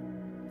life.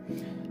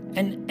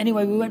 And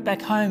anyway, we went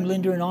back home,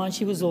 Linda and I, and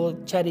she was all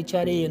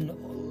chatty and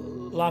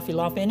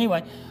laughy.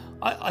 Anyway,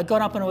 I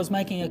got up and I was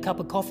making a cup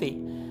of coffee.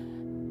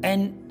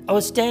 And I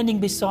was standing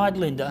beside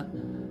Linda,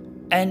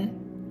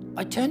 and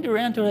I turned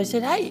around to her and I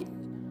said, hey,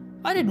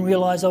 I didn't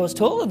realise I was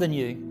taller than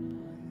you.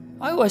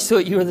 I always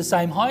thought you were the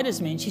same height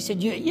as me. And she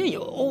said, yeah, you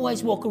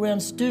always walk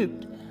around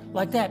stooped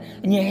like that,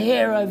 and your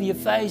hair over your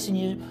face, and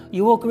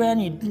you walk around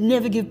and you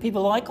never give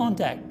people eye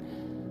contact.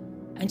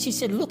 And she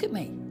said, look at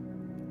me.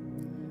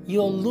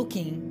 You're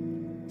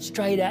looking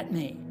straight at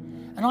me.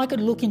 And I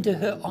could look into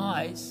her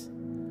eyes,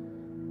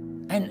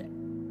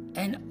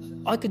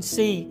 and I could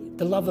see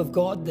the love of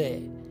God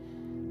there.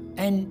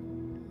 And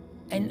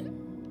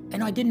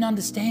I didn't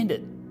understand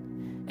it.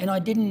 And I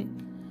didn't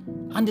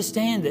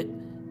understand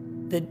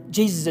that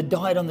Jesus had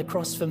died on the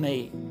cross for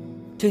me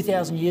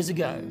 2,000 years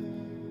ago.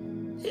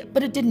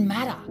 But it didn't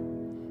matter,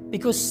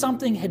 because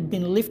something had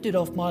been lifted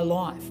off my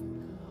life.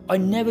 I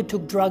never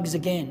took drugs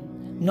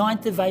again.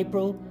 9th of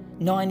April,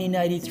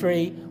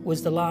 1983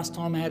 was the last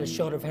time I had a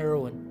shot of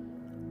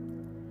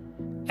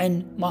heroin.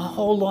 And my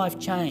whole life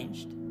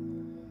changed.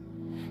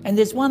 And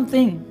there's one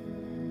thing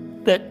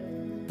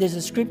there's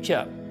a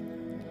scripture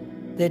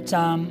that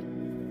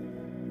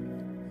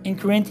in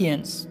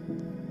Corinthians,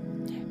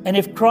 and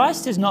if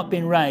Christ has not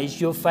been raised,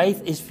 your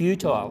faith is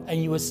futile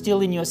and you are still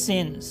in your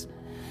sins.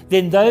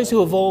 Then those who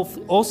have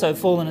also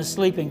fallen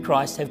asleep in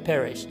Christ have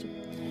perished.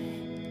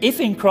 If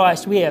in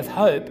Christ we have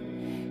hope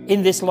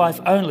in this life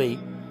only,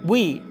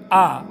 we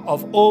are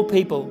of all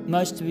people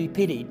most to be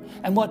pitied.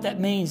 And what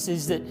that means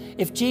is that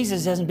if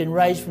Jesus hasn't been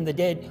raised from the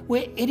dead,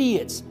 we're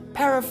idiots.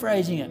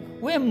 Paraphrasing it,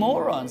 we're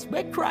morons,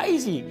 we're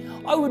crazy.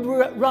 I would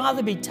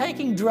rather be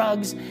taking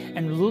drugs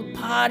and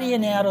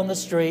partying out on the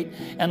street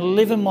and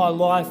living my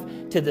life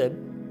to the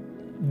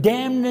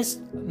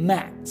damnedest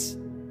max.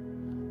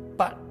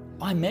 But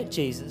I met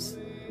Jesus,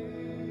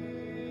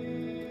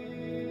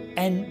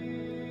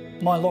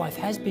 and my life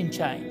has been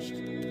changed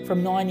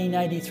from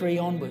 1983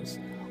 onwards.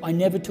 I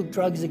never took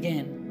drugs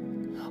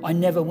again. I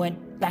never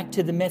went back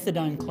to the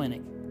methadone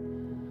clinic.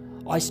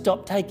 I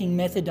stopped taking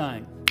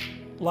methadone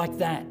like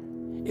that.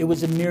 It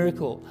was a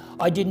miracle.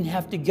 I didn't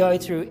have to go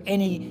through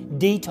any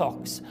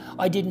detox.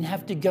 I didn't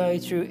have to go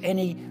through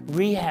any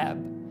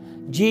rehab.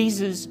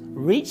 Jesus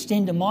reached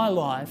into my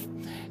life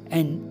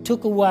and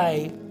took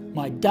away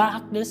my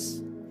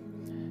darkness,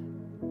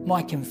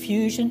 my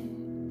confusion,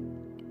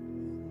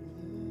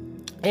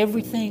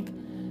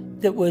 everything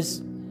that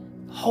was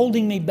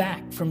holding me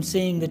back from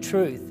seeing the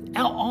truth.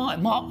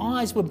 My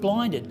eyes were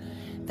blinded.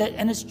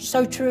 And it's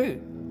so true.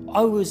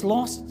 I was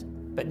lost,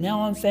 but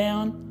now I'm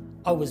found.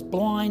 I was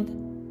blind,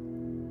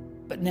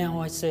 but now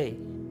I see.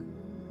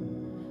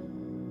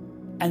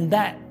 And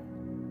that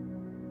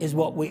is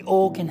what we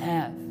all can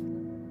have.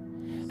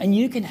 And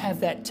you can have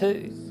that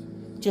too,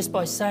 just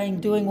by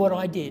doing what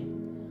I did.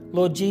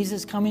 Lord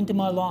Jesus, come into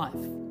my life.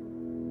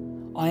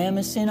 I am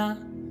a sinner.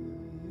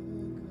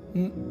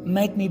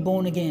 Make me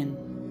born again.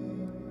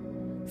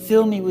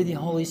 Fill me with your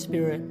Holy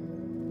Spirit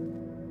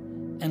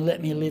and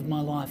let me live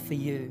my life for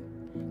you.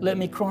 Let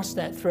me cross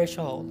that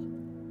threshold.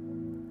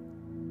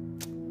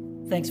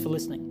 Thanks for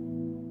listening.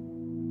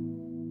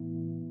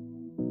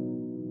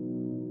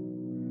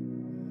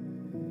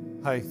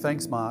 Hey,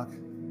 thanks, Mark.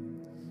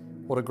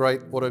 What a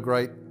great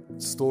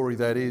story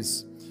that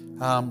is.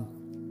 I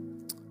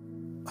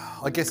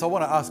guess I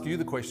want to ask you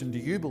the question: do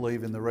you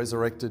believe in the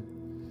resurrected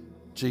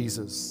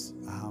Jesus?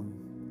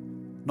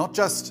 Not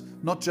just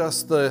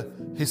the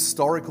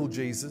historical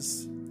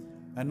Jesus,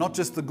 and not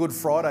just the Good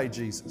Friday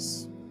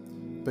Jesus,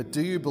 but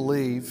do you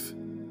believe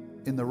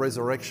in the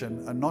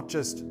resurrection? And not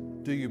just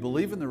do you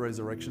believe in the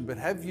resurrection, but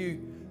have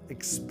you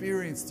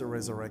experienced the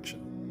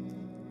resurrection?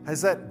 Has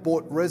that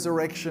brought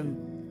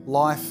resurrection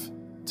life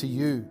to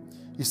you?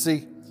 You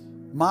see,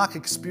 Mark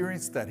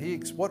experienced that.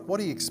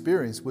 What he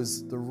experienced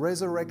was the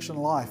resurrection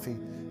life.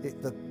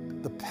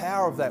 The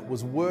power of that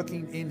was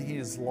working in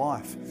his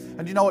life.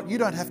 And you know what? You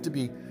don't have to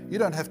be.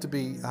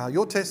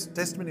 Your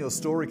testimony or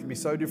story can be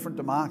so different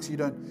to Mark's. You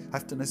don't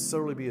have to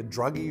necessarily be a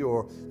druggie,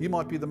 or you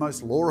might be the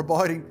most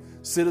law-abiding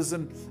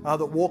citizen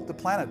that walked the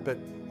planet. But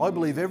I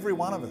believe every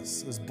one of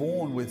us is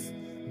born with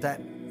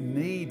that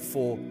need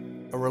for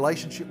a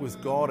relationship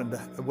with God, and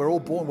we're all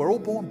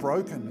born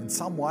broken in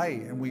some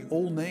way, and we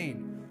all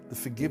need the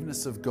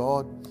forgiveness of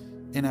God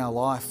in our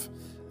life.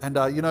 And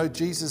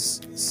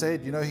Jesus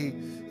said,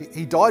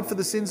 he died for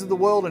the sins of the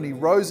world, and he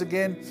rose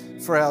again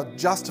for our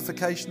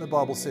justification. The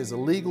Bible says, a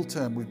legal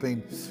term. We've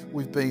been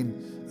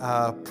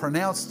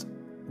pronounced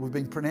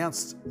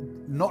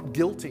not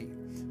guilty.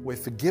 We're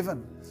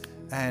forgiven,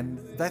 and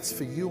that's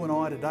for you and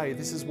I today.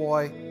 This is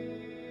why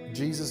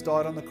Jesus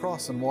died on the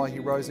cross and why he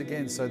rose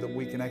again, so that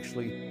we can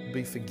actually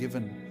be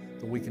forgiven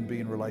that we can be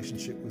in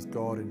relationship with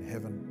God in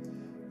heaven.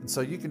 And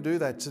so you can do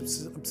that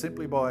just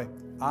simply by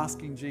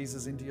asking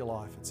Jesus into your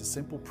life. It's a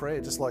simple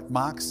prayer, just like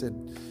Mark said.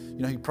 You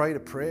know, he prayed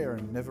a prayer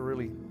and never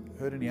really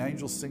heard any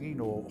angels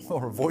singing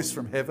or a voice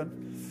from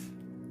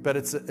heaven. But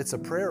it's a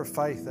prayer of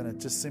faith, and it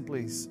just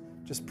simply is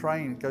just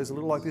praying. It goes a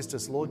little like this,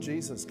 just, Lord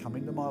Jesus, come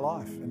into my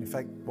life. And in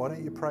fact, why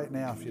don't you pray it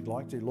now if you'd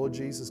like to? Lord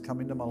Jesus,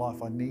 come into my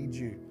life. I need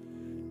you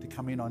to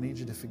come in. I need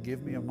you to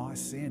forgive me of my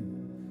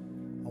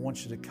sin. I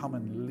want you to come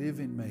and live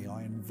in me.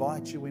 I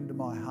invite you into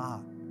my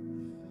heart.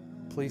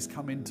 Please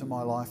come into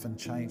my life and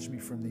change me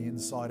from the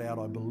inside out.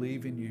 I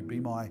believe in you. Be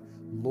my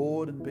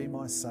Lord and be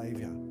my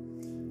Saviour.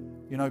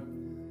 You know,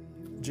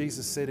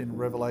 Jesus said in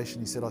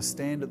Revelation, he said, I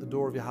stand at the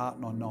door of your heart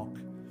and I knock.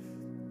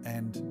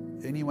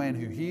 And anyone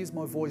who hears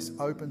my voice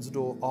opens the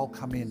door, I'll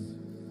come in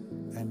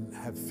and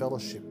have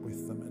fellowship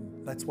with them.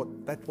 And that's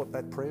what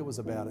that prayer was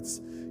about.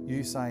 It's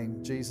you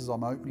saying, Jesus,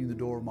 I'm opening the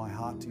door of my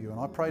heart to you. And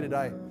I pray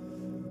today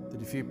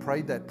that if you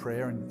prayed that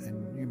prayer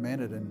and you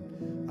meant it,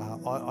 and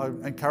I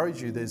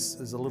encourage you,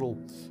 there's a little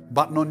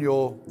button on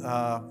your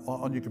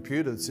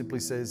computer that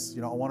simply says,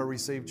 you know, I want to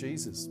receive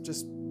Jesus.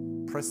 Just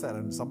press that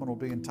and someone will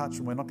be in touch.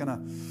 And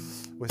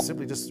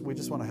we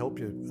just want to help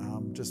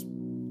you. Just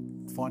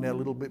find out a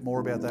little bit more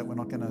about that. We're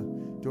not going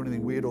to do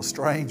anything weird or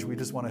strange. We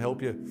just want to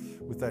help you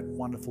with that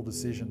wonderful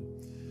decision.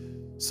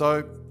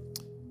 So,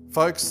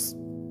 folks,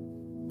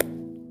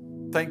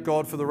 thank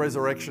God for the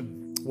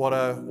resurrection. What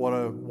a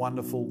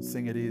wonderful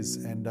thing it is.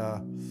 And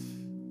I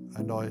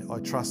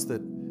trust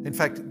that. In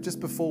fact, just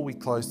before we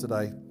close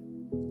today,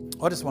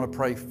 I just want to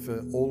pray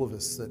for all of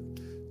us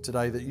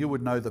that you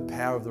would know the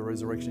power of the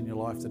resurrection in your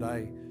life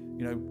today.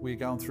 You know, we're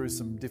going through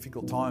some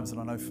difficult times, and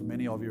I know for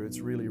many of you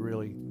it's really,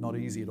 really not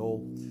easy at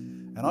all.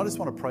 And I just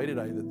want to pray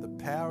today that the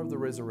power of the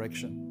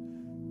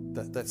resurrection,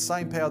 that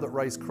same power that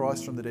raised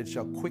Christ from the dead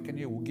shall quicken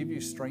you, will give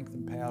you strength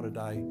and power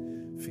today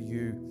for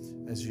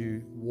you as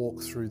you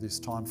walk through this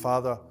time.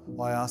 Father,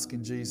 I ask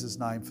in Jesus'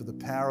 name for the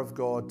power of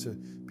God to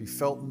be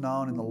felt and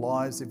known in the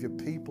lives of your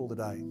people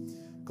today.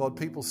 God,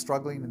 people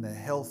struggling in their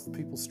health,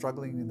 people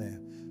struggling in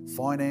their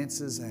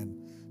finances, and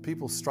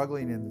people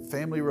struggling in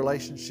family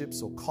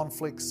relationships or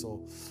conflicts or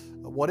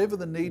whatever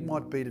the need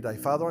might be today.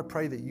 Father, I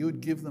pray that you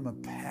would give them a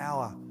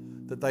power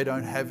that they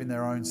don't have in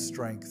their own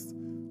strength.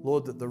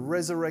 Lord, that the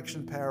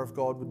resurrection power of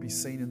God would be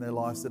seen in their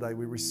lives today.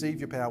 We receive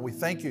your power. We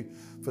thank you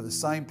for the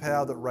same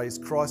power that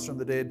raised Christ from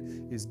the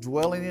dead is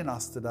dwelling in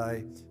us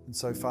today. And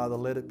so, Father,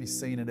 let it be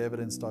seen and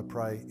evidenced, I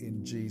pray,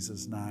 in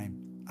Jesus' name.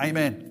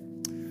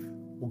 Amen.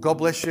 Well, God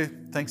bless you.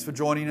 Thanks for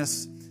joining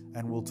us,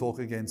 and we'll talk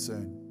again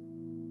soon.